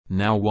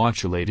Now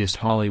watch latest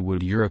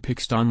Hollywood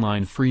Europixhd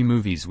online free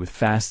movies with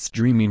fast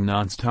streaming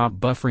non-stop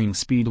buffering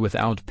speed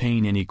without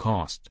paying any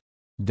cost.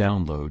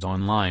 Download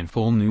online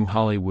full new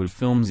Hollywood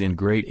films in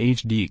great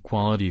HD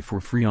quality for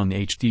free on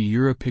HD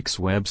Europixhd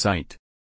website.